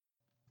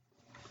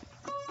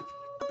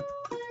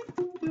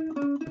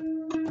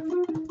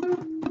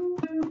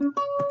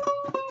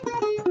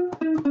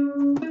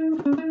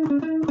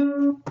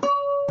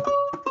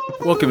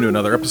Welcome to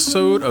another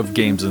episode of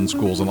Games in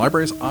Schools and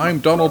Libraries. I'm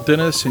Donald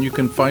Dennis, and you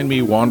can find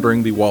me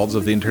wandering the wilds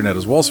of the internet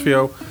as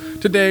Wolfsfio.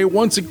 Today,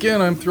 once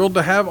again, I'm thrilled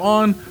to have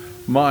on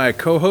my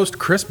co-host,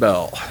 Chris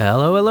Bell.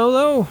 Hello, hello,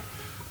 hello.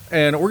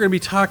 And we're going to be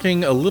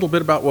talking a little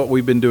bit about what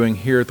we've been doing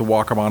here at the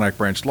Wacomonoc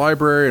Branch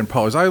Library in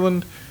Pawleys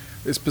Island,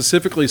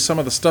 specifically some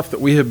of the stuff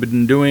that we have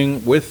been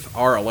doing with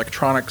our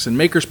electronics and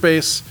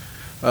makerspace.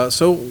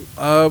 So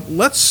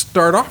let's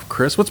start off,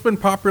 Chris. What's been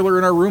popular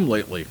in our room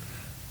lately?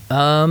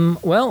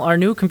 Well, our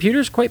new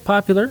computer's quite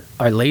popular.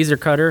 Our laser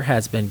cutter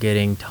has been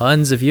getting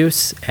tons of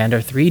use, and our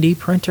 3D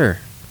printer.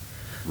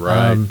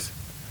 Right.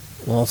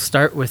 We'll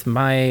start with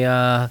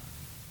my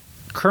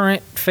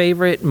current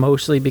favorite,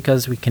 mostly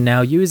because we can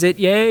now use it,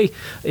 yay,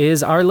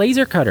 is our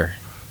laser cutter.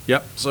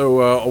 Yep.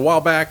 So a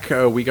while back,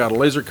 we got a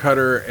laser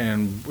cutter,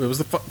 and it was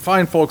the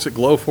fine folks at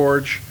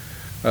Glowforge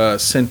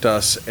sent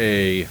us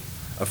a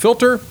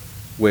filter,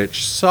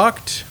 which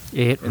sucked.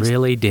 It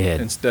really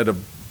did. Instead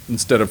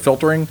of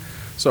filtering.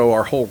 So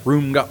our whole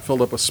room got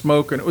filled up with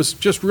smoke, and it was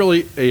just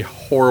really a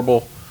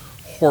horrible,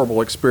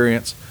 horrible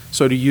experience.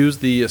 So to use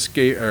the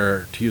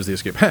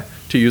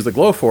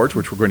Glowforge,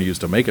 which we're going to use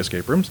to make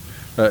escape rooms,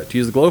 to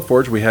use the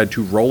Glowforge, we had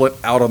to roll it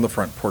out on the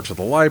front porch of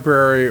the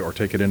library or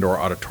take it into our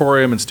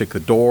auditorium and stick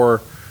the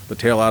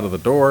tail out of the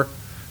door.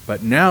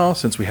 But now,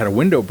 since we had a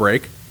window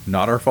break,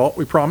 not our fault,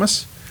 we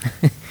promise,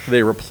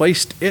 they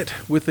replaced it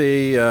with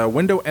a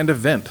window and a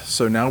vent.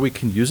 So now we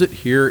can use it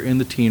here in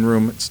the teen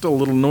room. It's still a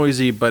little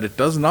noisy, but it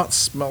does not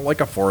smell like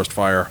a forest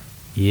fire.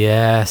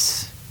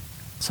 Yes.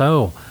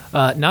 So,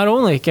 not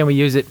only can we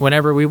use it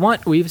whenever we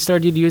want, we've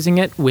started using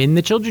it when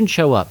the children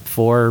show up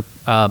for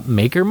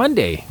Maker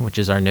Monday, which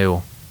is our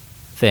new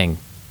thing.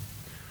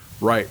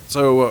 Right.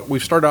 So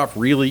we've started off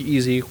really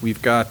easy.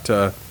 We've got,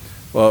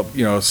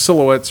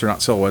 silhouettes, or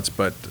not silhouettes,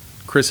 but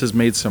Chris has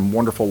made some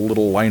wonderful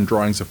little line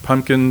drawings of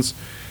pumpkins,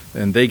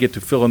 and they get to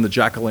fill in the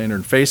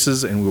jack-o'-lantern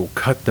faces, and we will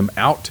cut them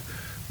out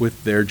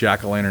with their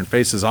jack-o'-lantern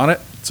faces on it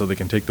so they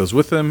can take those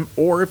with them.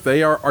 Or if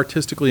they are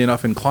artistically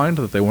enough inclined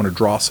that they want to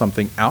draw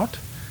something out,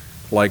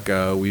 like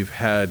we've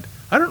had,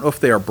 I don't know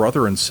if they are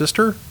brother and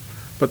sister,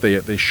 but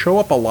they show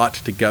up a lot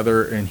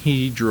together, and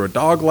he drew a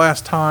dog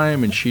last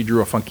time, and she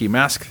drew a funky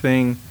mask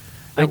thing.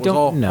 It was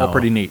all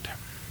pretty neat.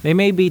 They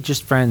may be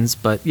just friends,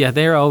 but yeah,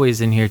 they're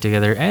always in here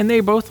together, and they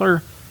both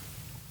are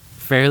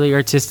fairly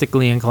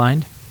artistically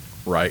inclined.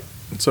 Right.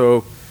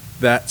 So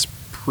that's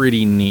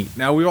pretty neat.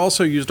 Now, we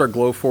also used our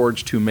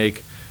Glowforge to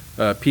make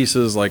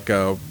pieces like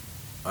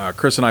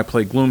Chris and I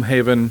played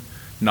Gloomhaven,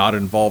 not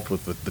involved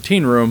with the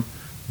teen room,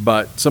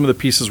 but some of the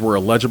pieces were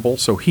illegible,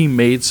 so he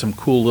made some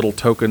cool little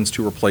tokens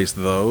to replace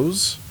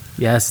those.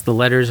 Yes, the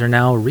letters are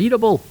now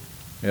readable.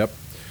 Yep.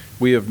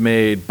 We have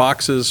made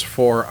boxes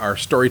for our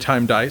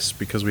Storytime dice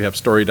because we have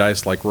story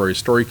dice like Rory's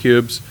Story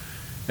Cubes,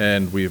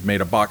 and we've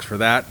made a box for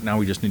that. Now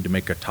we just need to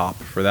make a top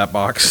for that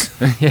box.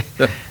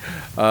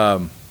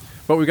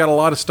 But we've got a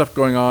lot of stuff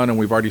going on, and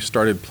we've already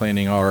started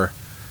planning our,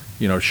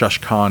 Shush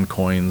Khan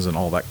coins and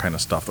all that kind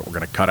of stuff that we're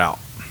going to cut out.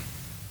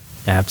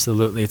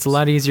 Absolutely. It's a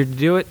lot easier to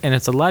do it, and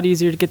it's a lot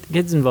easier to get the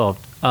kids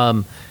involved.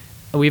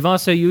 We've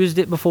also used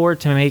it before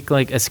to make,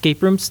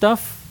 escape room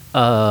stuff.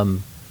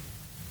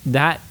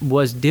 That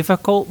was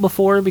difficult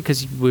before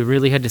because we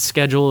really had to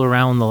schedule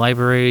around the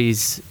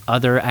library's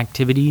other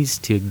activities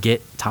to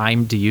get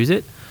time to use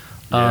it.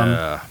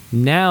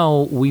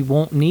 Now we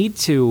won't need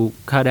to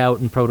cut out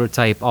and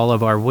prototype all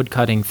of our wood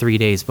cutting 3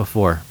 days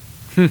before.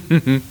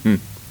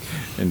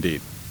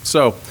 Indeed.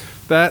 So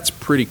that's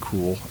pretty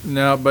cool.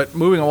 Now, but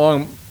moving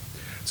along,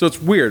 so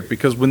it's weird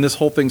because when this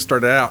whole thing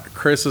started out,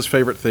 Chris's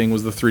favorite thing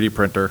was the 3D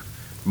printer.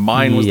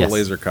 Mine was the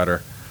laser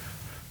cutter.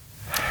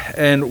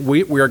 And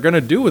we are going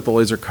to do with the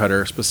laser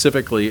cutter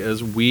specifically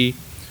is we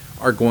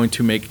are going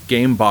to make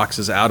game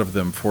boxes out of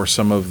them for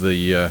some of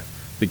the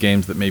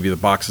games that maybe the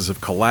boxes have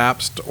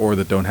collapsed or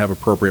that don't have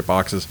appropriate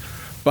boxes.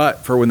 But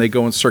for when they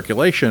go in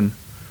circulation,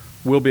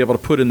 we'll be able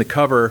to put in the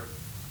cover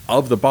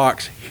of the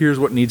box, here's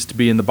what needs to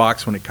be in the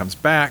box when it comes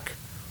back,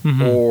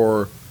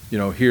 or,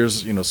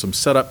 here's, some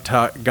setup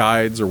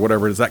guides or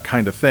whatever it is, that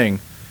kind of thing.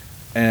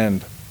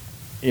 And,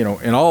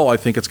 in all, I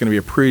think it's going to be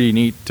a pretty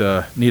neat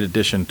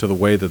addition to the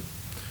way that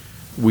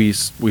we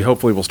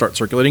hopefully will start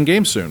circulating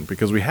games soon,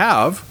 because we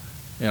have,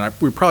 and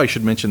we probably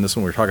should mention this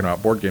when we're talking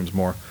about board games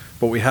more,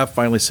 but we have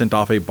finally sent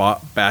off a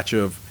batch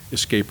of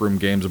escape room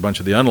games, a bunch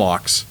of the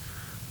unlocks,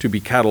 to be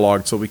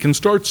cataloged so we can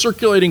start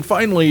circulating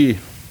finally.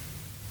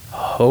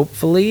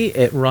 Hopefully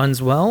it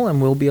runs well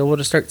and we'll be able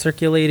to start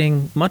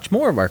circulating much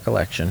more of our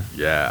collection.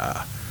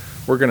 Yeah.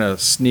 We're going to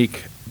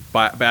sneak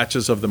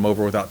batches of them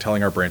over without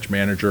telling our branch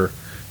manager,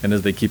 and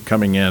as they keep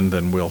coming in,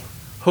 then we'll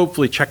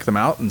hopefully check them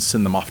out and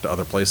send them off to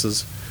other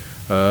places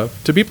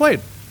to be played.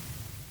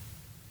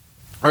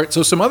 All right,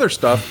 so some other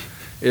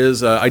stuff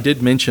is I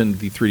did mention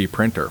the 3D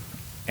printer.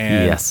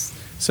 And yes.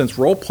 Since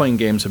role-playing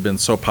games have been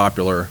so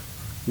popular,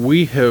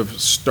 we have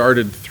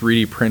started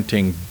 3D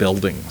printing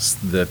buildings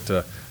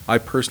that I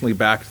personally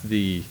backed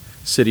the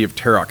City of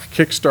Tarok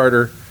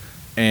Kickstarter,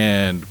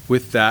 and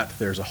with that,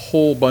 there's a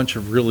whole bunch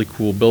of really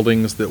cool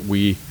buildings that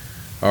we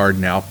are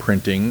now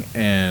printing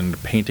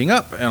and painting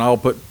up. And I'll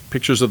put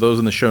pictures of those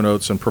in the show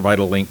notes and provide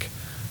a link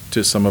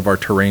to some of our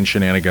terrain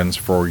shenanigans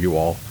for you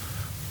all.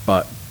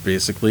 But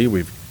basically,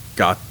 we've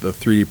got the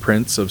 3D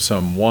prints of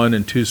some 1-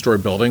 and 2-story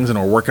buildings, and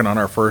we're working on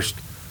our first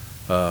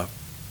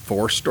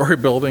 4-story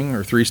building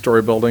or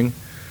 3-story building.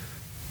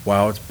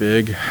 Wow, it's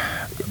big,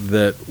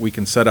 that we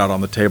can set out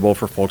on the table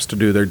for folks to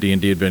do their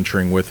D&D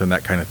adventuring with and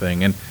that kind of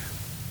thing. And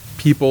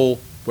people,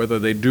 whether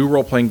they do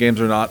role-playing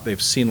games or not,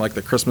 they've seen like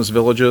the Christmas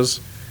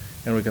villages,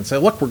 and we can say,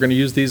 look, we're going to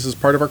use these as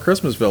part of our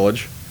Christmas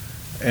village,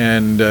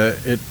 and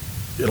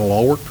it'll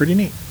all work pretty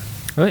neat.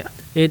 Oh,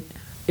 yeah.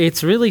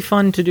 It's really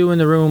fun to do in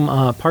the room,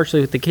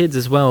 partially with the kids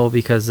as well,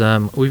 because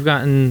we've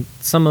gotten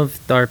some of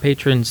our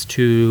patrons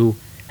to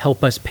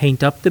help us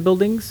paint up the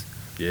buildings.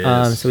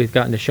 Yes. So we've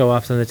gotten to show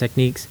off some of the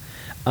techniques.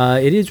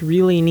 It is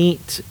really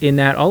neat in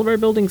that all of our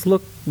buildings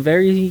look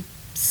very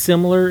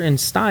similar in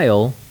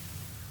style,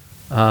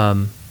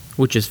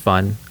 which is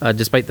fun,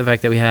 despite the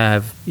fact that we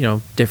have,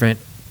 different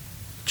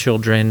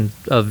children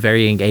of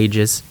varying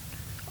ages,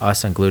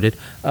 us included,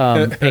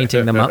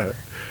 painting them up.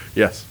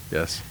 Yes.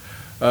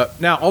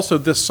 Now, also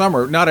this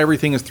summer, not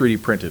everything is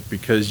 3D printed,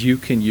 because you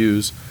can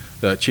use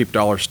the cheap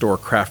dollar store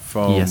craft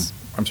foam. Yes.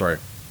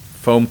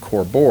 Foam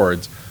core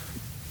boards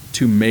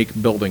to make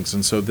buildings.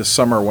 And so this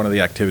summer, one of the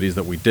activities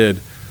that we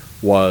did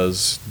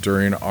was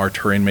during our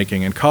terrain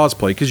making and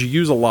cosplay, because you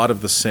use a lot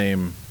of the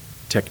same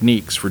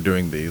techniques for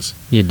doing these.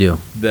 You do.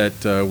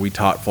 That we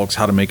taught folks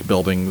how to make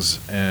buildings,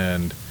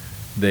 and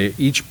they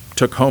each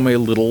took home a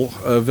little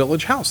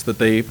village house that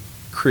they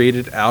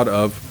created out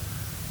of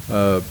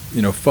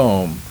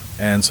foam.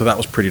 And so that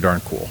was pretty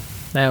darn cool.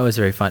 That was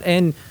very fun.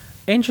 And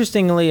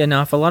interestingly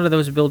enough, a lot of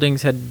those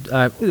buildings had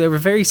they were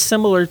very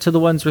similar to the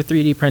ones with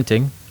 3D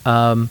printing.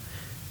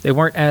 They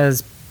weren't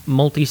as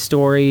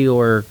multi-story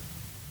or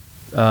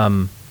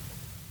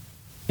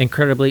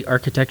incredibly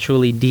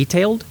architecturally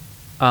detailed,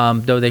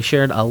 though they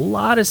shared a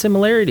lot of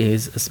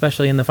similarities,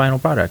 especially in the final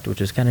product, which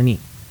is kind of neat.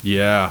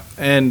 Yeah.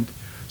 And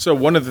so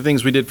one of the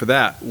things we did for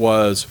that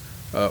was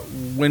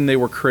when they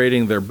were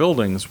creating their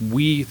buildings,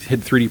 we had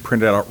 3D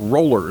printed out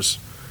rollers,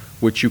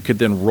 which you could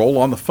then roll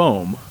on the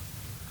foam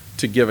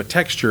to give a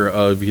texture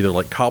of either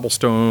like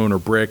cobblestone or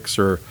bricks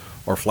or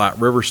flat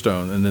river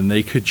stone. And then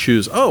they could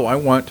choose, I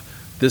want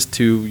this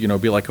to,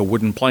 be like a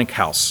wooden plank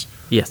house.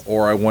 Yes.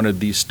 Or I wanted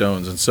these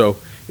stones. And so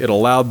it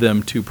allowed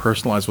them to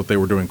personalize what they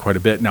were doing quite a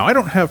bit. Now, I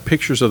don't have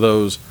pictures of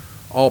those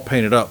all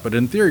painted up, but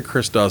in theory,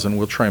 Chris does, and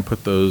we'll try and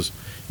put those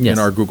in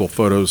our Google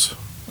Photos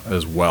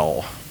as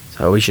well.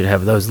 So we should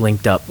have those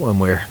linked up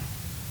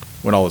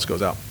when all this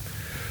goes out.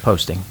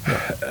 Posting.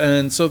 Yeah.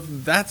 And so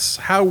that's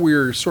how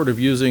we're sort of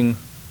using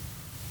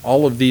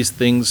all of these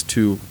things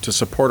to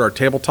support our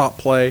tabletop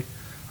play.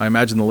 I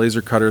imagine the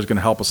laser cutter is going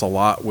to help us a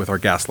lot with our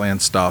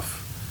Gasland stuff.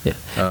 Yeah.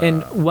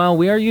 And while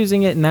we are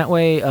using it in that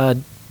way,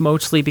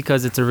 mostly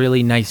because it's a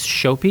really nice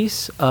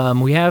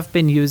showpiece, we have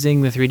been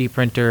using the 3D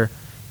printer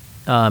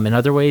in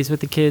other ways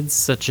with the kids,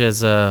 such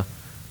as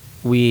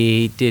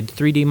we did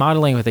 3D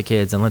modeling with the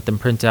kids and let them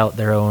print out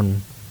their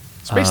own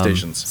space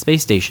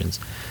stations.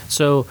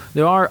 So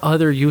there are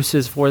other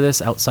uses for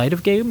this outside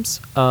of games,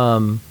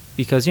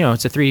 because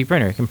it's a 3D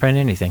printer; it can print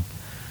anything.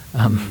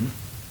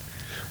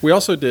 We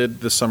also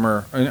did this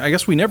summer, and I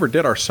guess we never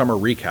did our summer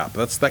recap.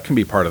 That can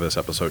be part of this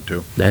episode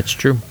too. That's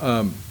true.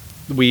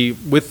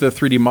 With the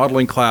 3D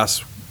modeling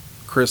class,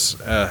 Chris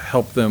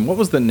helped them. What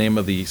was the name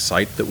of the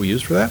site that we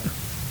used for that?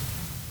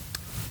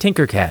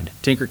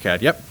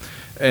 Tinkercad, yep.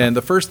 And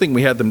the first thing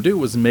we had them do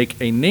was make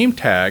a name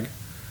tag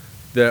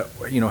that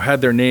had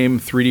their name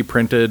 3D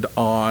printed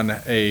on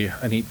a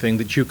neat thing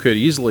that you could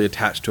easily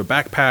attach to a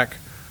backpack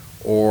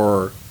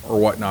or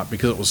whatnot,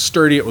 because it was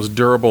sturdy, it was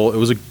durable. It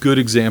was a good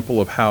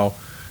example of how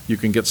you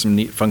can get some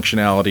neat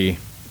functionality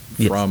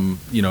from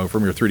your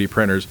 3D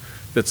printers.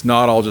 That's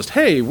not all just,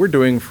 hey, we're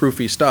doing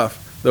froofy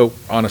stuff. Though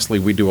honestly,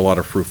 we do a lot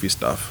of froofy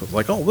stuff. It's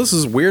like, this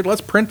is weird.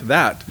 Let's print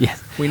that.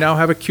 Yes. We now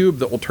have a cube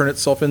that will turn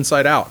itself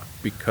inside out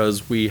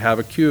because we have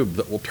a cube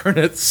that will turn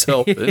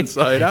itself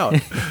inside out.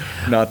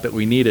 Not that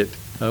we need it.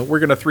 We're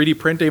going to 3D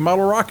print a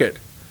model rocket,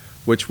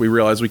 which we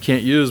realize we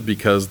can't use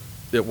because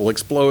it will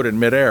explode in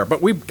midair.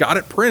 But we've got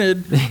it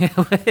printed.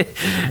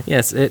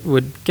 Yes, it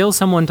would kill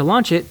someone to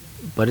launch it,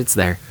 but it's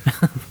there.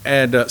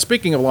 And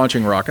speaking of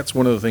launching rockets,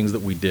 one of the things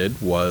that we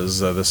did was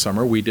this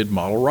summer we did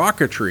model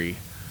rocketry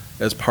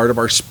as part of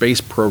our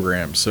space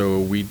program.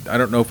 So I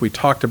don't know if we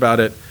talked about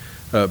it,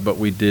 but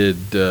we did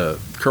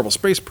Kerbal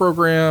Space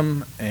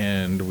Program,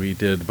 and we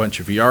did a bunch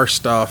of VR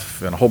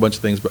stuff and a whole bunch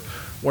of things. But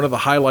one of the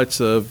highlights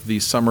of the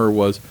summer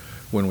was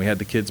when we had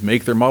the kids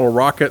make their model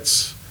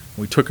rockets.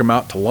 We took them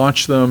out to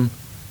launch them,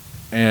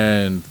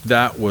 and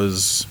that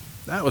was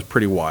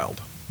pretty wild.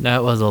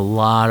 That was a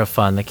lot of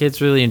fun. The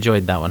kids really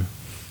enjoyed that one.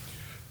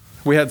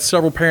 We had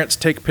several parents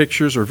take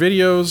pictures or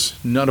videos,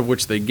 none of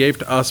which they gave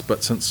to us,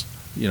 but since,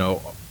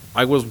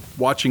 I was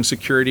watching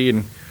security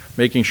and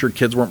making sure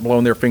kids weren't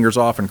blowing their fingers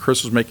off, and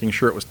Chris was making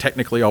sure it was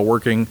technically all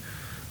working,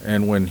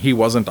 and when he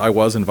wasn't, I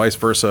was, and vice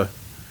versa.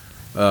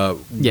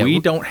 We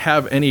don't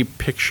have any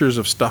pictures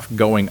of stuff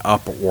going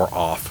up or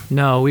off.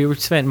 No, we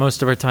spent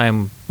most of our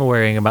time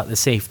worrying about the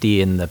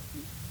safety and the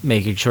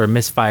making sure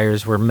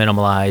misfires were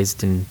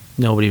minimalized and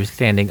nobody was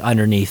standing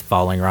underneath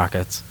falling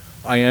rockets.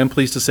 I am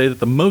pleased to say that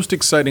the most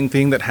exciting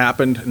thing that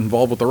happened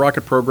involved with the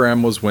rocket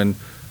program was when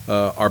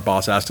our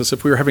boss asked us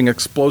if we were having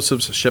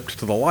explosives shipped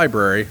to the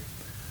library,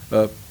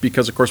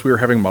 because, of course, we were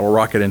having model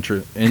rocket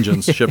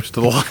engines shipped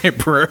to the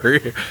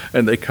library,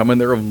 and they come in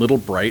their own little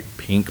bright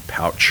pink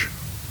pouch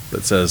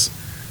that says,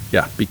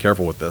 yeah, be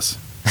careful with this.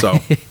 So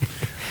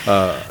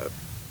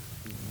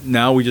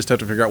now we just have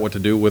to figure out what to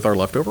do with our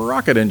leftover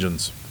rocket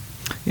engines.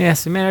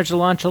 Yes, we managed to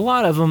launch a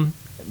lot of them,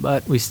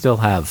 but we still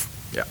have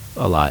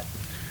a lot.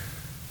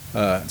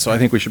 So I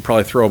think we should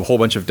probably throw a whole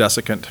bunch of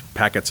desiccant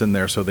packets in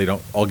there so they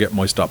don't all get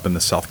moist up in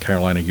the South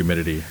Carolina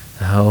humidity.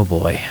 Oh,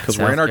 boy. Because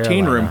we're in our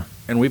teen room,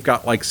 and we've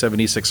got like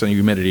 76%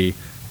 humidity,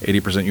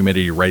 80%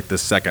 humidity right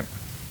this second.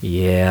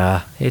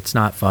 Yeah, it's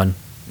not fun.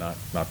 Not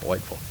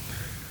delightful.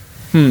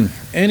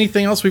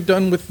 Anything else we've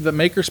done with the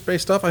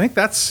Makerspace stuff? I think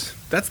that's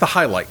the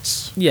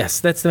highlights.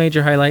 Yes, that's the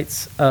major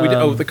highlights.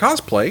 The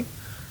cosplay.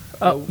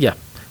 Yeah.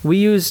 We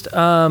used...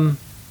 so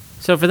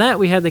for that,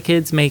 we had the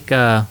kids make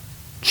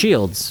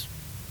shields.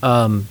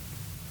 So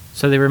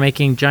they were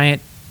making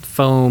giant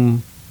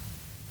foam.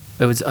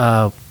 It was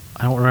I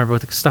don't remember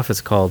what the stuff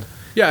is called.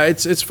 Yeah,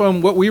 it's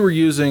foam. What we were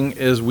using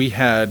is we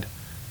had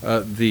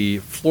the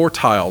floor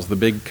tiles, the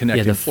big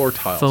connecting floor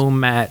tiles, foam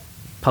mat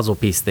puzzle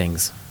piece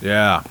things.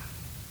 Yeah.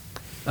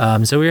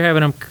 So we were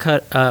having them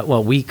cut.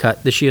 We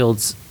cut the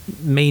shields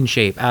main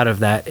shape out of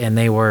that, and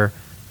they were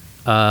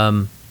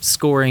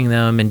scoring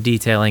them and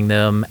detailing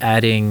them,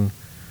 adding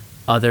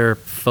other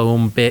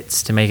foam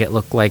bits to make it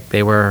look like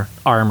they were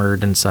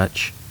armored and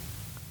such.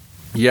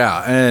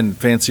 Yeah, and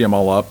fancy them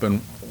all up.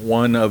 And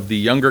one of the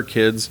younger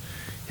kids,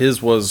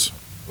 his was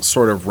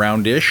sort of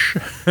roundish.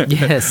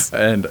 Yes.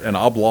 and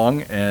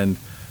oblong.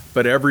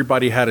 But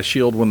everybody had a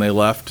shield when they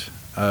left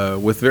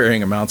with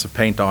varying amounts of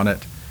paint on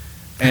it.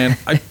 And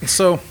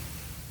so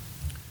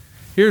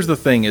here's the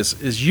thing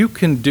is you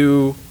can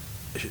do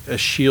a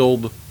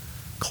shield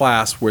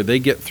class where they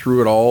get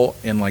through it all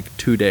in like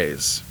 2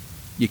 days.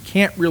 You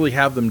can't really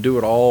have them do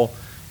it all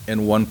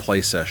in one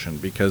play session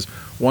because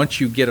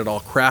once you get it all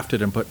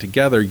crafted and put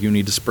together, you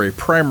need to spray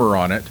primer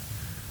on it.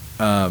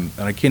 And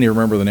I can't even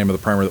remember the name of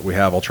the primer that we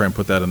have. I'll try and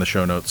put that in the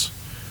show notes.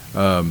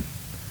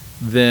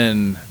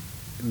 Then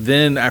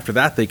after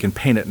that, they can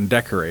paint it and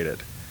decorate it.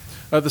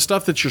 The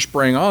stuff that you're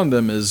spraying on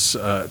them is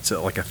it's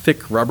like a thick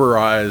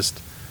rubberized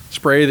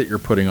spray that you're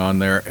putting on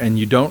there, and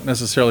you don't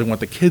necessarily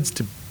want the kids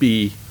to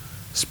be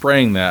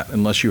spraying that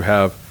unless you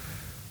have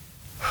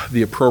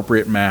the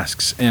appropriate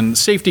masks. And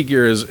safety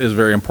gear is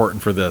very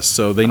important for this.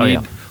 So they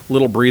need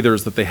little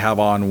breathers that they have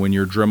on when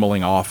you're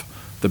dremeling off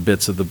the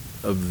bits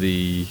of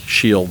the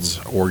shields,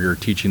 or you're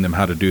teaching them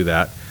how to do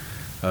that.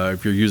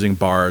 If you're using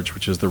barge,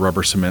 which is the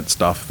rubber cement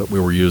stuff that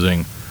we were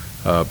using,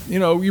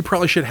 you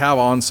probably should have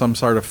on some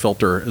sort of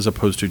filter as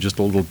opposed to just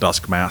a little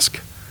dust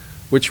mask,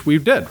 which we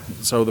did.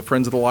 So the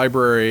Friends of the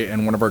Library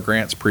and one of our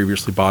grants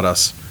previously bought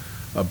us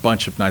a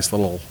bunch of nice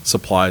little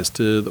supplies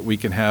that we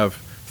can have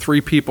 3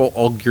 people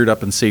all geared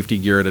up in safety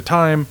gear at a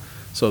time,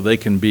 so they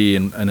can be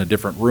in a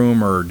different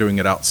room or doing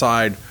it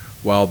outside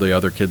while the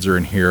other kids are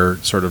in here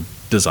sort of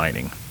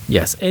designing.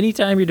 Yes,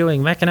 anytime you're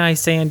doing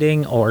mechanized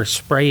sanding or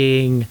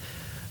spraying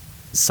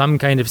some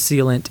kind of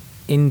sealant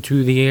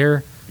into the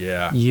air,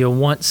 you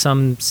want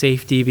some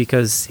safety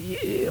because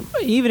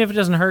even if it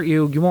doesn't hurt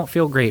you, you won't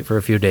feel great for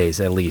a few days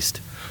at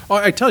least.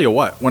 Well, I tell you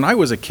what, when I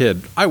was a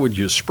kid, I would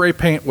use spray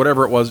paint,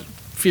 whatever it was,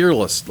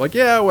 fearless. Like,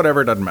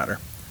 whatever, it doesn't matter.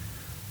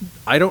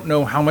 I don't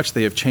know how much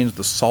they have changed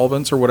the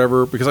solvents or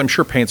whatever, because I'm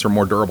sure paints are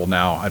more durable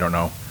now. I don't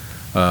know.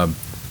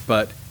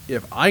 But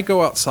if I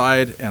go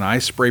outside and I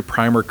spray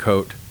primer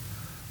coat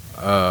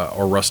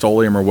or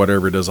Rust-Oleum or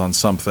whatever it is on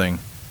something,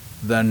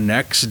 the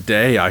next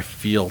day I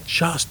feel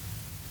just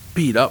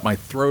beat up. My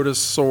throat is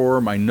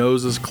sore. My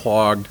nose is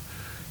clogged.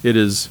 It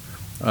is.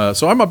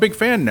 So I'm a big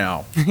fan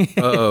now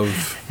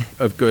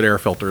of good air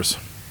filters.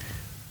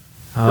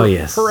 Oh,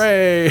 yes.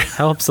 Hooray.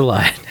 Helps a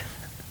lot.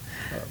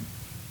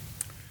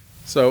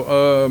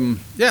 So,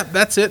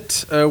 that's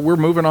it. We're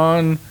moving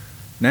on.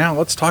 Now,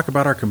 let's talk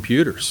about our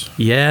computers.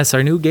 Yes,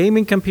 our new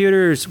gaming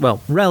computers.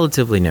 Well,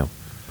 relatively new.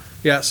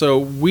 Yeah, so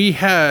we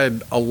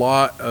had a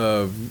lot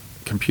of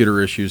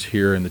computer issues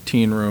here in the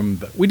teen room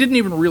that we didn't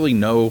even really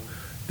know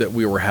that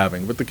we were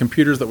having. But the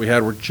computers that we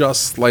had were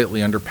just slightly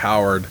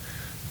underpowered.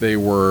 They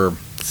were...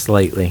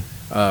 Slightly.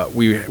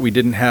 We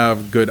didn't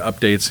have good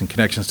updates and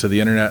connections to the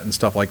internet and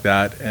stuff like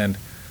that. And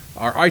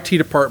our IT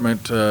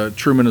department,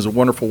 Truman is a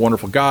wonderful,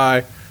 wonderful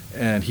guy.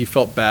 And he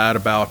felt bad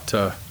about,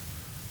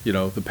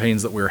 the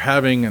pains that we were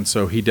having. And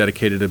so he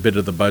dedicated a bit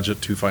of the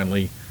budget to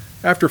finally,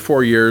 after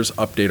 4 years,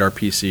 update our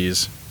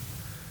PCs.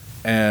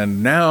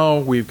 And now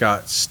we've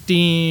got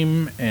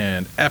Steam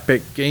and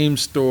Epic Game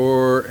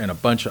Store and a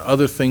bunch of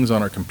other things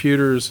on our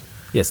computers.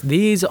 Yes,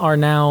 these are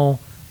now,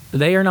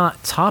 they are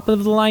not top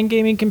of the line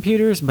gaming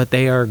computers, but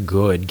they are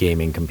good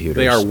gaming computers.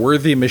 They are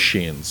worthy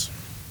machines.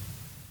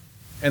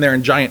 and they're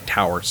in giant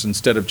towers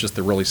instead of just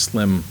the really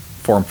slim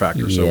form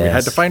factor. So we had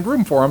Yes. to find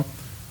room for them.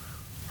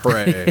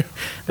 Hooray!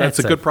 That's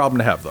a good problem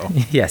to have, though.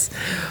 Yes.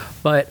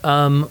 But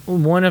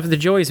one of the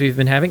joys we've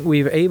been having,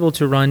 we're able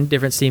to run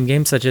different Steam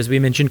games, such as we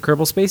mentioned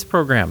Kerbal Space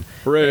Program.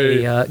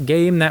 Hooray. A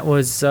game that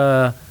was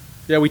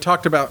Yeah, we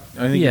talked about.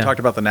 I think you Yeah. talked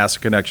about the NASA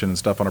connection and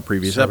stuff on a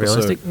previous so episode.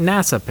 realistic.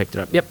 NASA picked it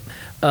up. Yep.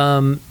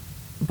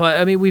 But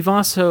I mean, we've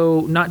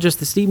also, not just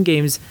the Steam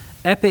games,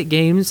 Epic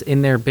Games,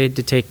 in their bid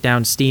to take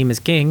down Steam as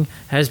king,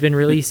 has been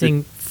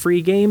releasing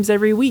free games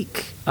every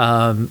week.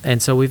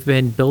 And so we've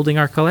been building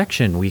our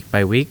collection week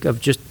by week of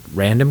just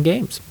random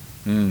games.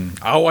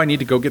 Oh, I need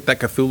to go get that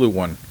Cthulhu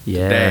one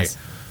Yes.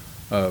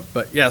 today.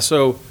 But yeah,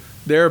 so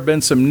there have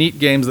been some neat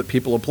games that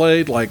people have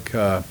played, like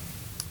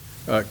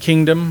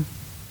Kingdom.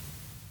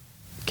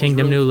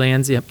 Kingdom New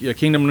Lands, yep. Yeah,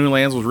 Kingdom New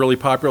Lands was really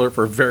popular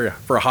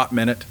for a hot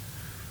minute.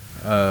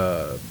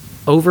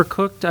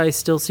 Overcooked, I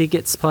still see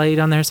gets played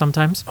on there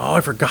sometimes. Oh,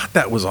 I forgot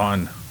that was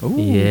on. Ooh.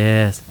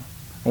 Yes.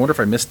 I wonder if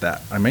I missed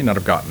that. I may not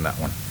have gotten that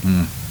one.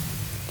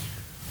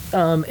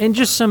 And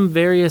just some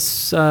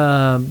various,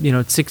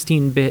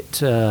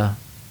 16-bit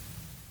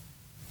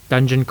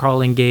dungeon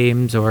crawling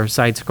games or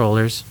side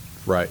scrollers.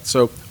 Right.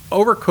 So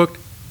Overcooked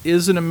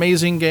is an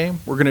amazing game.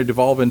 We're going to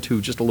devolve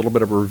into just a little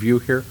bit of a review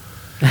here.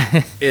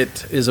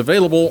 It is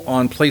available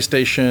on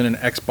PlayStation and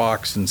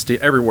Xbox and Steam,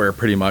 everywhere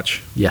pretty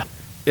much. Yeah.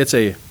 It's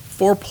a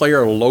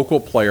 4-player local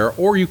player,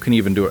 or you can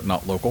even do it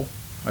not local,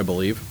 I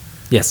believe.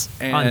 Yes.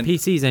 On And-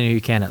 PCs, I know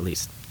you can at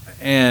least.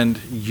 And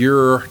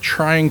you're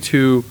trying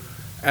to,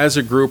 as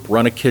a group,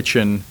 run a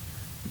kitchen,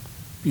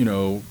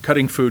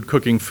 cutting food,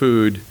 cooking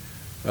food,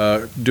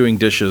 doing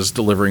dishes,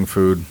 delivering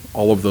food,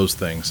 all of those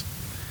things.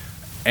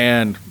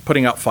 And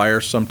putting out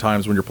fires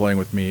sometimes when you're playing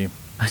with me.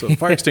 So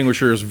fire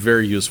extinguisher is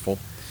very useful.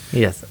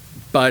 Yes.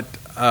 But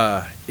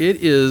it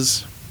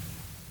is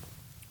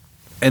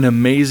an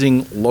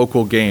amazing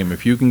local game.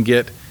 If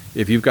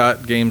you've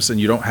got games and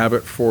you don't have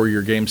it for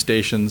your game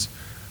stations,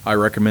 I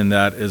recommend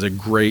that as a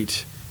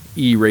great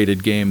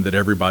E-rated game that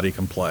everybody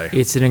can play.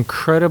 It's an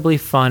incredibly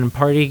fun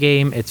party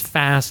game. It's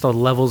fast. All the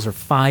levels are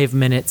 5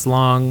 minutes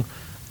long.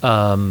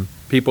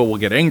 People will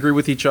get angry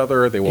with each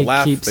other. They will It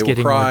laugh. keeps They will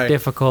getting cry. more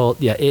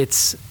difficult. Yeah,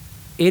 it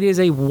is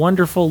a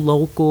wonderful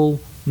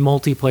local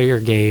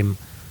multiplayer game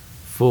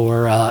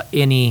for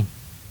any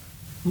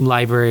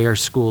library or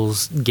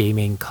school's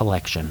gaming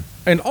collection.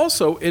 And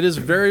also, it is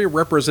very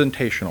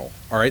representational.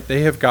 All right,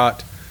 they have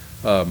got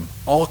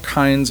all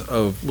kinds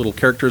of little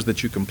characters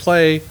that you can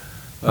play.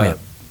 Yeah.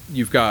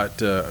 You've got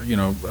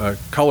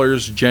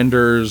colors,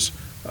 genders,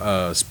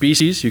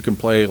 species. You can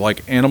play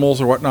like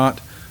animals or whatnot.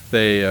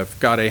 They have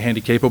got a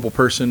handy-capable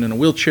person in a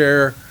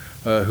wheelchair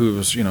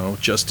who's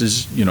just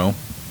as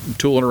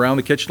tooling around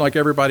the kitchen like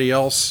everybody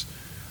else.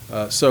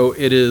 So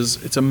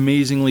it's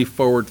amazingly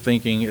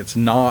forward-thinking. It's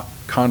not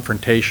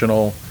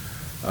confrontational,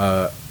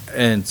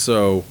 and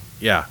so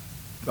yeah,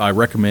 I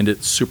recommend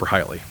it super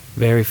highly.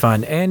 Very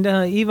fun. And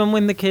even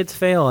when the kids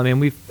fail, I mean,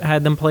 we've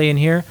had them play in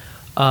here.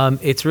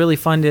 It's really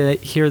fun to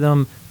hear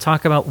them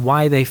talk about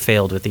why they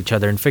failed with each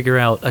other and figure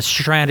out a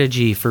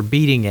strategy for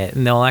beating it.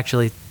 And they'll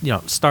actually,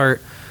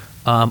 start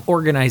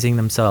organizing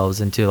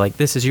themselves into like,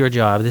 this is your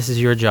job, this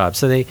is your job.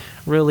 So they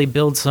really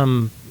build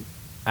some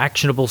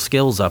actionable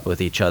skills up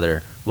with each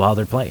other while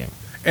they're playing.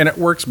 And it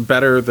works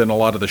better than a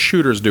lot of the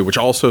shooters do, which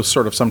also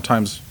sort of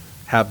sometimes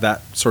have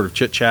that sort of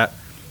chit-chat.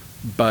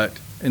 But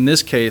in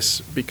this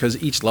case,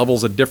 because each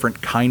level's a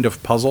different kind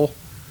of puzzle,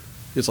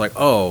 it's like,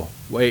 oh,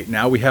 wait,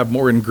 now we have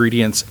more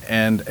ingredients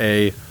and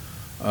a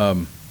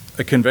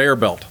conveyor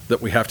belt that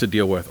we have to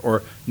deal with.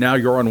 Or now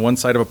you're on one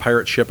side of a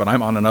pirate ship and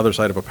I'm on another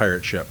side of a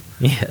pirate ship.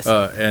 Yes.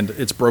 And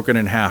it's broken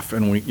in half.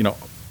 And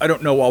I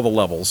don't know all the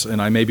levels,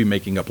 and I may be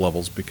making up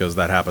levels because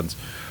that happens.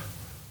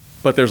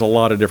 But there's a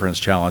lot of different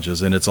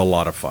challenges, and it's a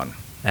lot of fun.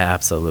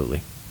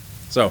 Absolutely.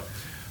 So,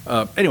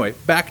 anyway,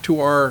 back to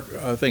our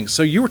things.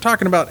 So you were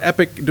talking about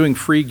Epic doing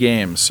free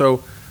games.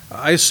 So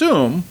I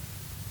assume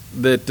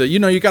that,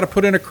 you got to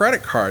put in a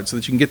credit card so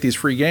that you can get these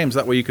free games.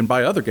 That way you can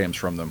buy other games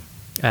from them.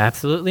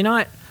 Absolutely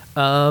not.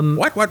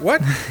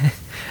 What?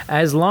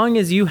 As long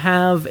as you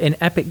have an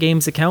Epic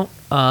Games account,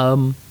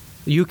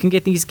 you can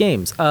get these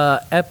games.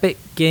 Epic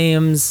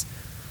Games,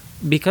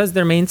 because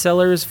their main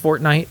seller is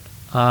Fortnite,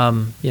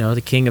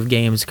 the king of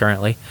games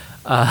currently.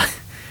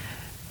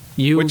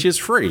 Which is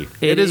free.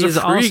 It is a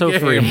free also game.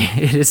 free.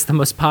 It is the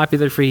most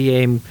popular free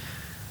game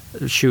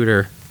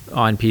shooter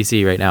on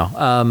PC right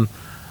now.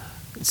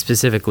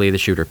 Specifically the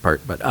shooter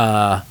part, but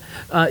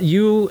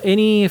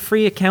any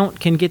free account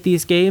can get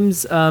these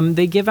games.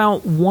 They give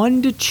out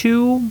 1 to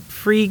 2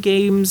 free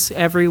games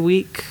every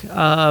week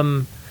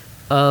of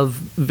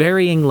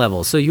varying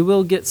levels. So you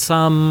will get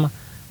some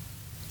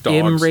Dogs.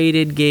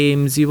 M-rated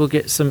games, you will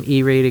get some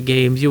E-rated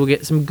games, you will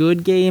get some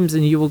good games,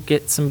 and you will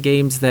get some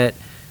games that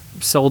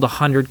sold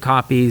 100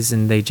 copies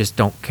and they just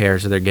don't care,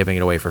 so they're giving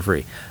it away for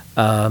free.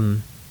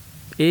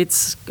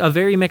 It's a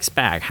very mixed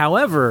bag.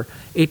 However,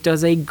 it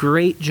does a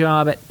great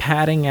job at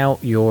padding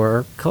out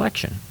your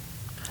collection.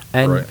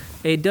 And Right.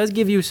 it does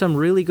give you some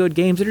really good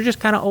games that are just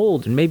kind of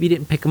old and maybe you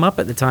didn't pick them up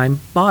at the time,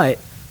 but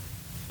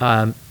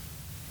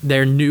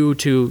they're new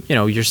to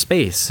your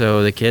space,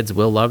 so the kids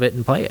will love it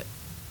and play it.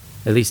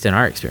 At least in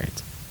our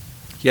experience.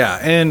 Yeah,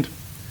 and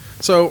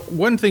so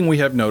one thing we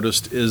have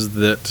noticed is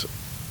that,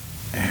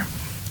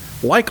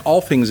 like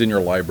all things in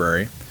your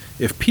library,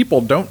 if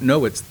people don't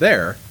know it's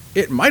there,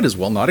 it might as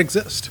well not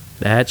exist.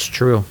 That's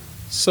true.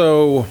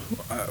 So,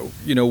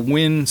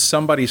 when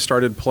somebody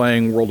started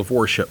playing World of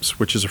Warships,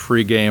 which is a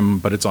free game,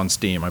 but it's on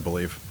Steam, I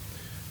believe,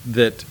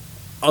 that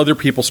other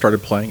people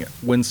started playing it.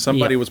 When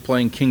somebody was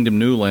playing Kingdom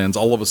New Lands,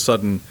 all of a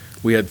sudden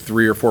we had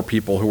 3 or 4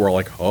 people who were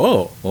like,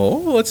 oh,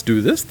 let's do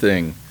this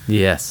thing.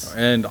 Yes.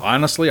 And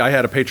honestly, I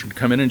had a patron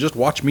come in and just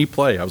watch me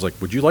play. I was like,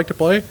 would you like to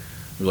play?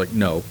 He was like,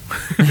 no.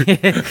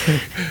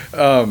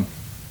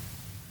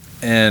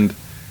 And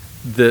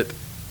that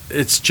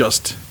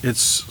it's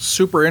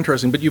super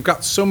interesting. But you've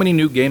got so many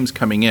new games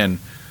coming in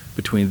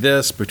between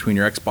your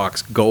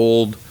Xbox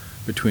Gold,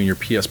 between your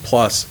PS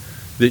Plus,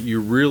 that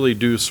you really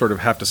do sort of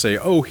have to say,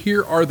 oh,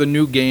 here are the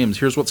new games.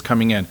 Here's what's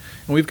coming in.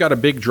 And we've got a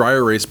big dry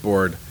erase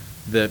board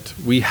that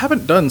we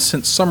haven't done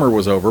since summer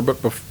was over,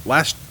 but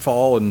last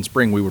fall and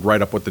spring we would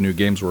write up what the new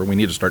games were. We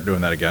need to start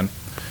doing that again.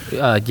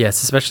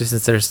 Yes, especially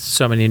since there's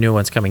so many new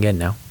ones coming in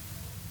now.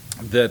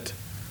 That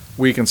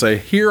we can say,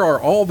 here are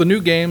all the new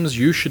games,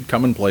 you should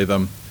come and play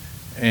them.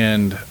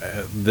 And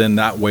then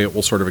that way it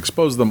will sort of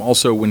expose them.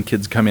 Also, when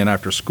kids come in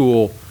after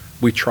school,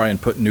 we try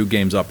and put new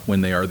games up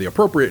when they are the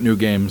appropriate new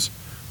games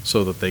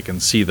so that they can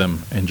see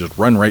them and just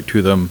run right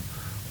to them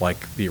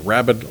like the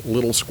rabid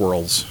little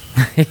squirrels.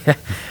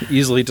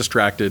 Easily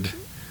distracted.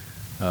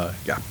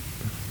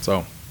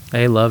 So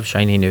they love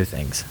shiny new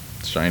things.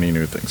 Shiny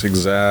new things,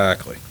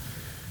 exactly.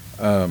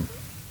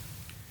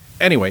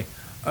 Anyway,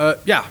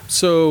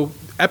 so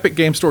Epic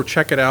Game Store,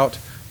 check it out.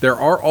 There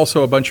are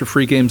also a bunch of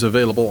free games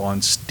available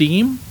on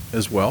Steam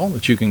as well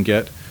that you can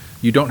get.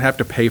 You don't have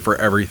to pay for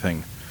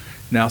everything.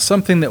 Now,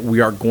 something that we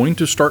are going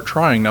to start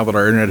trying now that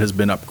our internet has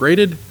been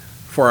upgraded,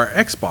 for our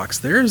Xbox,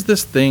 there's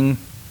this thing.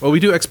 Well, we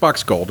do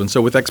Xbox Gold, and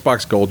so with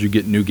Xbox Gold, you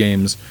get new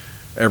games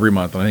every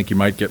month. And I think you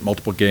might get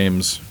multiple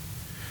games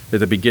at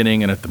the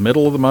beginning and at the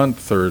middle of the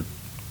month, or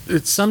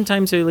it's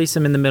sometimes they release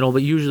them in the middle,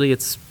 but usually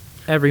it's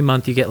every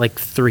month you get like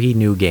 3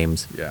 new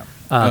games. Yeah.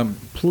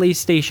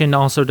 PlayStation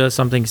also does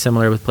something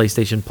similar with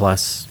PlayStation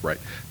Plus. Right.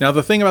 Now,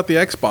 the thing about the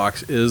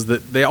Xbox is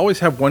that they always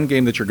have one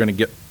game that you're going to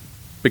get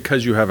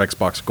because you have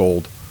Xbox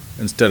Gold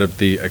instead of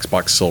the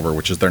Xbox Silver,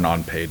 which is their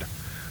non-paid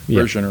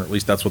version, or at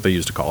least that's what they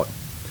used to call it.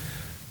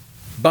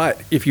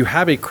 But if you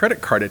have a credit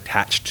card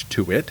attached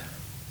to it,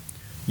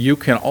 you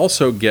can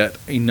also get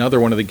another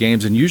one of the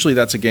games, and usually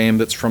that's a game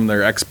that's from their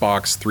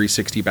Xbox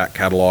 360 back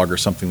catalog or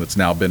something that's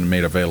now been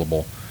made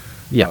available.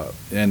 Yeah.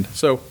 And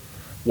so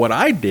what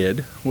I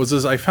did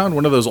was I found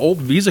one of those old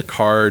Visa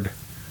card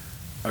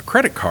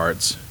credit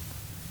cards,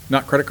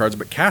 not credit cards,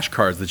 but cash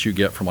cards that you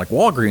get from like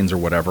Walgreens or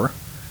whatever,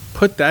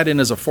 put that in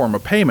as a form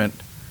of payment,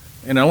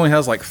 and it only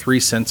has like 3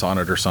 cents on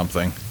it or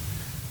something.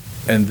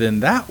 And then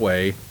that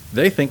way,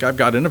 they think I've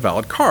got in a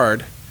valid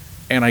card,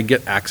 and I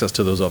get access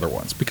to those other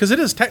ones. Because it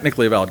is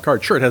technically a valid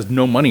card. Sure, it has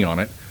no money on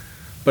it,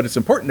 but it's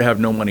important to have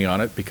no money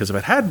on it, because if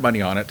it had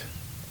money on it,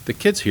 the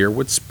kids here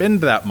would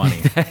spend that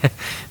money.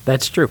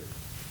 That's true.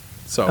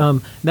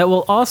 So that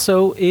will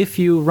also, if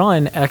you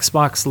run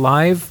Xbox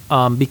Live,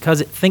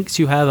 because it thinks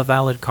you have a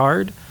valid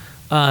card,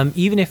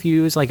 even if you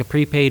use like a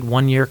prepaid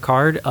 1-year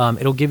card,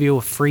 it'll give you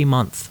a free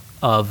month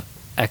of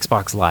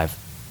Xbox Live.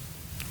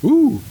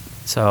 Ooh.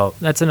 So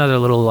that's another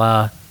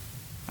little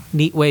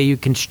neat way you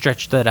can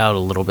stretch that out a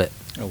little bit.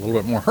 A little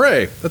bit more.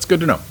 Hooray. That's good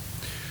to know.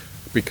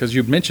 Because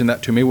you mentioned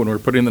that to me when we were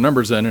putting the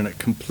numbers in, and it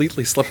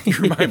completely slipped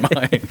through my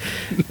mind.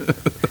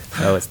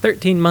 So it's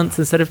 13 months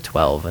instead of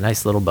 12. A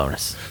nice little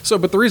bonus. So,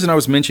 but the reason I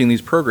was mentioning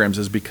these programs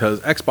is because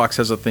Xbox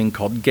has a thing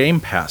called Game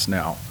Pass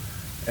now.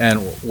 And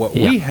what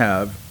we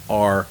have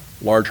are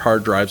large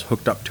hard drives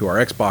hooked up to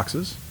our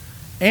Xboxes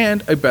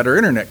and a better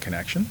internet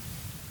connection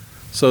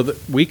so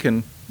that we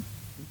can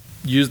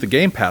use the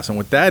Game Pass. And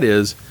what that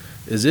is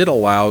it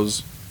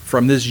allows,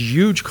 from this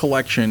huge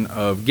collection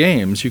of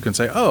games, you can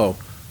say, oh,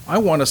 I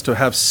want us to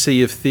have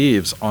Sea of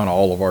Thieves on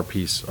all of our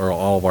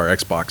all of our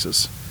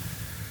Xboxes.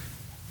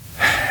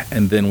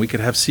 And then we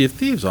could have Sea of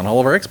Thieves on all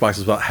of our Xboxes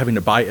without having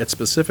to buy it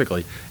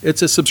specifically.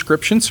 It's a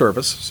subscription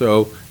service,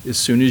 so as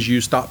soon as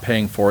you stop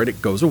paying for it,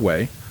 it goes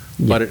away.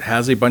 Yeah. But it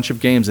has a bunch of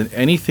games, and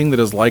anything that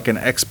is like an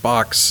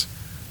Xbox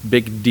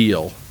big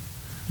deal,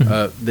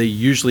 they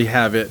usually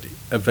have it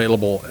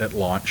available at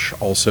launch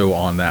also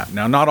on that.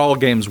 Now, not all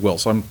games will,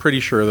 so I'm pretty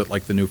sure that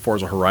like the new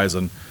Forza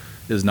Horizon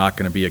is not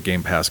going to be a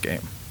Game Pass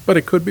game. But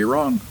it could be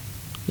wrong.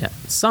 Yeah,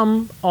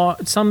 some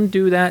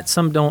do that,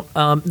 some don't.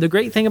 The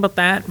great thing about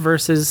that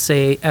versus,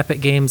 say,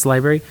 Epic Games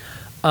Library,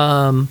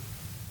 for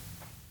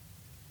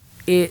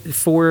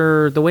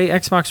the way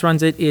Xbox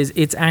runs it, is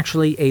it's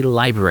actually a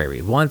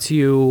library. Once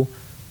you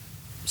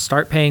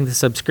start paying the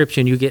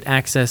subscription, you get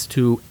access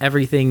to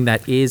everything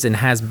that is and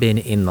has been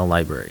in the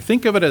library.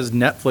 Think of it as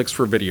Netflix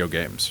for video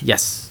games.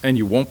 Yes. And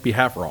you won't be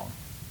half wrong.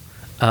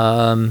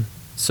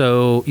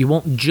 So you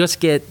won't just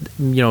get,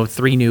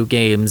 3 new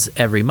games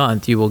every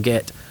month. You will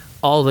get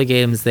all the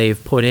games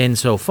they've put in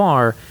so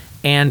far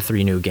and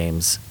 3 new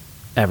games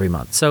every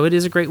month. So it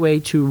is a great way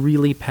to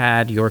really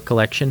pad your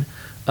collection.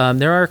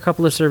 There are a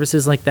couple of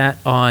services like that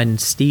on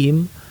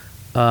Steam.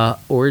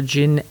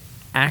 Origin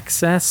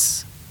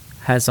Access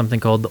has something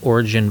called the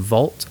Origin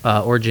Vault.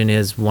 Origin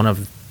is one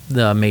of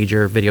the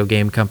major video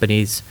game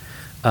companies.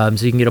 So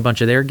you can get a bunch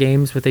of their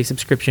games with a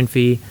subscription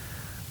fee.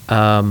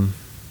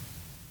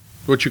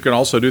 Which you can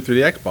also do through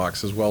the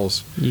Xbox as well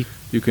as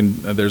you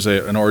can. There's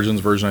an Origins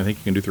version I think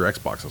you can do through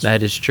Xbox as well.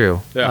 That is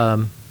true.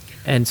 Yeah.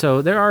 And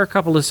so there are a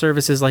couple of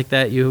services like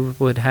that. You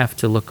would have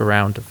to look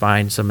around to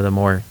find some of the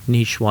more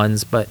niche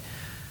ones. But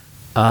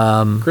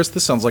Chris,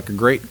 this sounds like a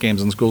great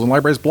Games in Schools and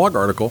Libraries blog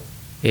article.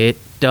 It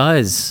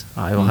does.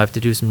 I will have to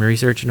do some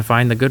research and to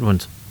find the good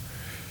ones.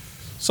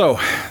 So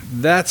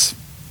that's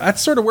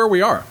sort of where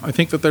we are. I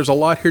think that there's a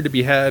lot here to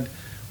be had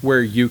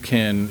where you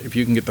can, if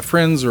you can get the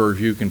friends or if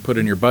you can put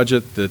in your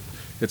budget, that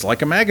it's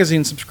like a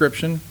magazine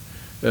subscription,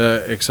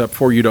 except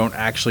for you don't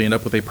actually end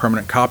up with a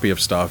permanent copy of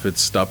stuff.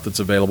 It's stuff that's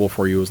available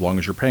for you as long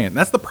as you're paying. And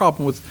that's the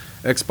problem with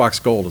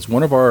Xbox Gold. Is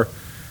one of our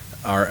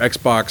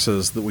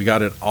Xboxes that we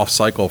got it off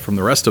cycle from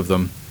the rest of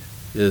them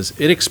is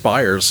it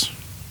expires,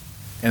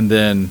 and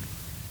then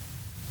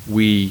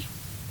we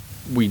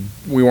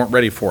weren't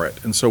ready for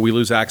it, and so we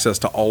lose access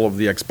to all of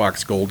the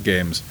Xbox Gold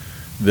games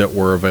that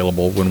were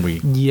available when we...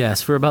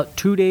 Yes, for about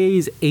 2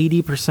 days,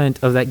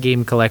 80% of that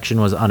game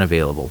collection was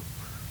unavailable.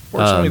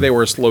 Fortunately, they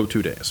were a slow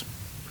 2 days.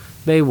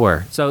 They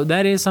were. So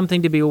that is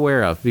something to be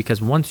aware of,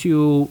 because once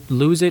you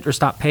lose it or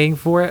stop paying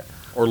for it...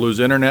 Or lose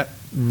internet?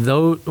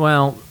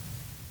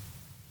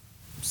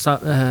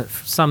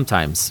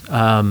 Sometimes.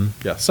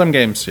 Yeah, some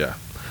games, yeah.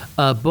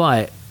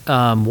 But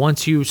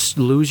once you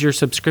lose your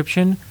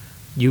subscription,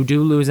 you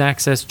do lose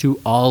access to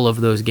all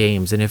of those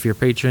games. And if your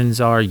patrons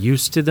are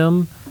used to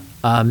them...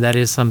 that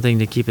is something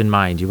to keep in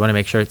mind. You want to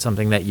make sure it's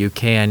something that you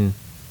can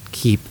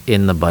keep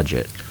in the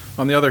budget.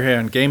 On the other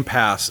hand, Game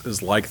Pass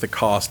is like the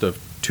cost of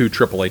 2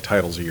 AAA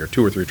titles a year,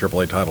 2 or 3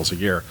 AAA titles a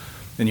year,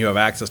 and you have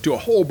access to a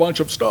whole bunch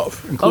of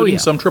stuff, including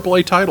some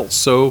AAA titles.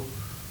 So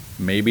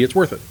maybe it's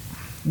worth it.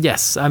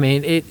 Yes, I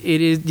mean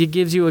it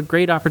gives you a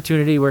great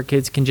opportunity where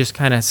kids can just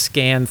kind of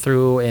scan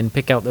through and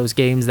pick out those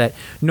games that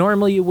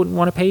normally you wouldn't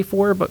want to pay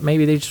for, but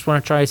maybe they just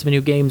want to try some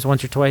new games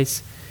once or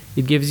twice.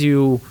 It gives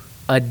you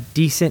a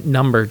decent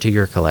number to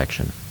your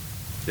collection.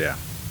 Yeah.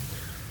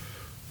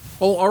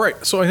 Well, all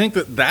right. So I think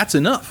that's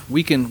enough.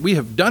 We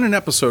have done an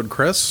episode,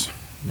 Chris.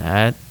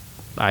 That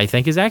I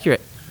think is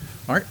accurate.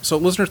 All right. So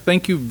listeners,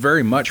 thank you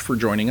very much for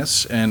joining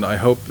us. And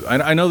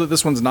I know that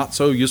this one's not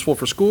so useful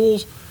for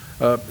schools,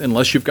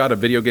 unless you've got a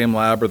video game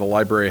lab or the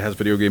library has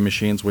video game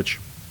machines, which,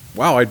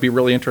 wow, I'd be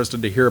really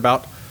interested to hear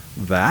about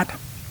that.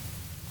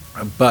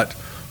 But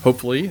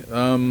hopefully,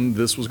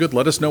 this was good.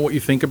 Let us know what you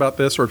think about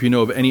this, or if you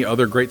know of any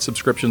other great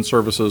subscription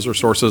services or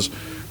sources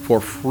for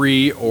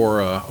free or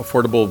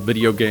affordable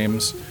video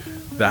games.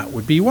 That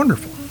would be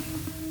wonderful.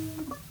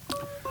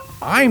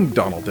 I'm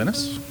Donald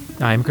Dennis.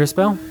 I'm Chris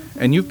Bell.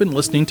 And you've been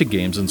listening to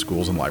Games in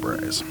Schools and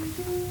Libraries.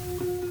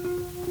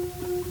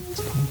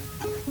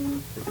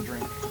 Take a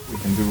drink. We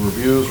can do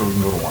reviews or we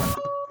can go to wine.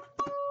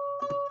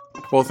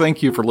 Well,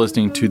 thank you for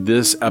listening to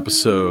this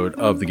episode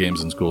of the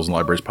Games in Schools and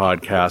Libraries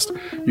podcast.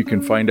 You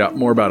can find out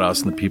more about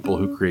us and the people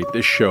who create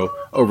this show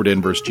over at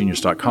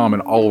inversegenius.com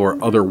and all of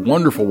our other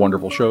wonderful,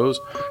 wonderful shows,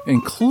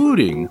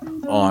 including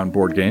on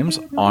board games,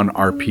 on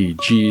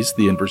RPGs,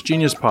 the Inverse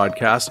Genius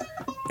podcast,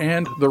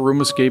 and the Room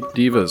Escape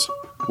Divas.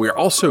 We are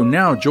also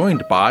now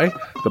joined by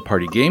the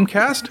Party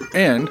Gamecast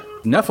and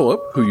Nephilim,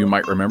 who you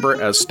might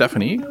remember as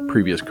Stephanie,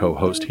 previous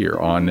co-host here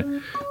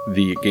on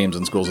the Games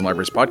in Schools and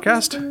Libraries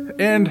podcast,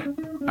 and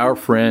our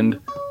friend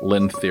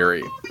Lynn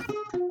Theory.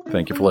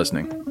 Thank you for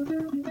listening.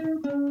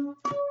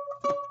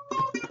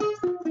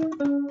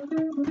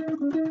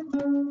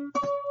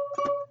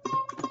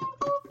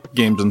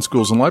 Games in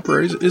Schools and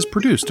Libraries is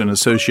produced in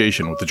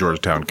association with the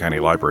Georgetown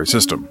County Library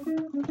System.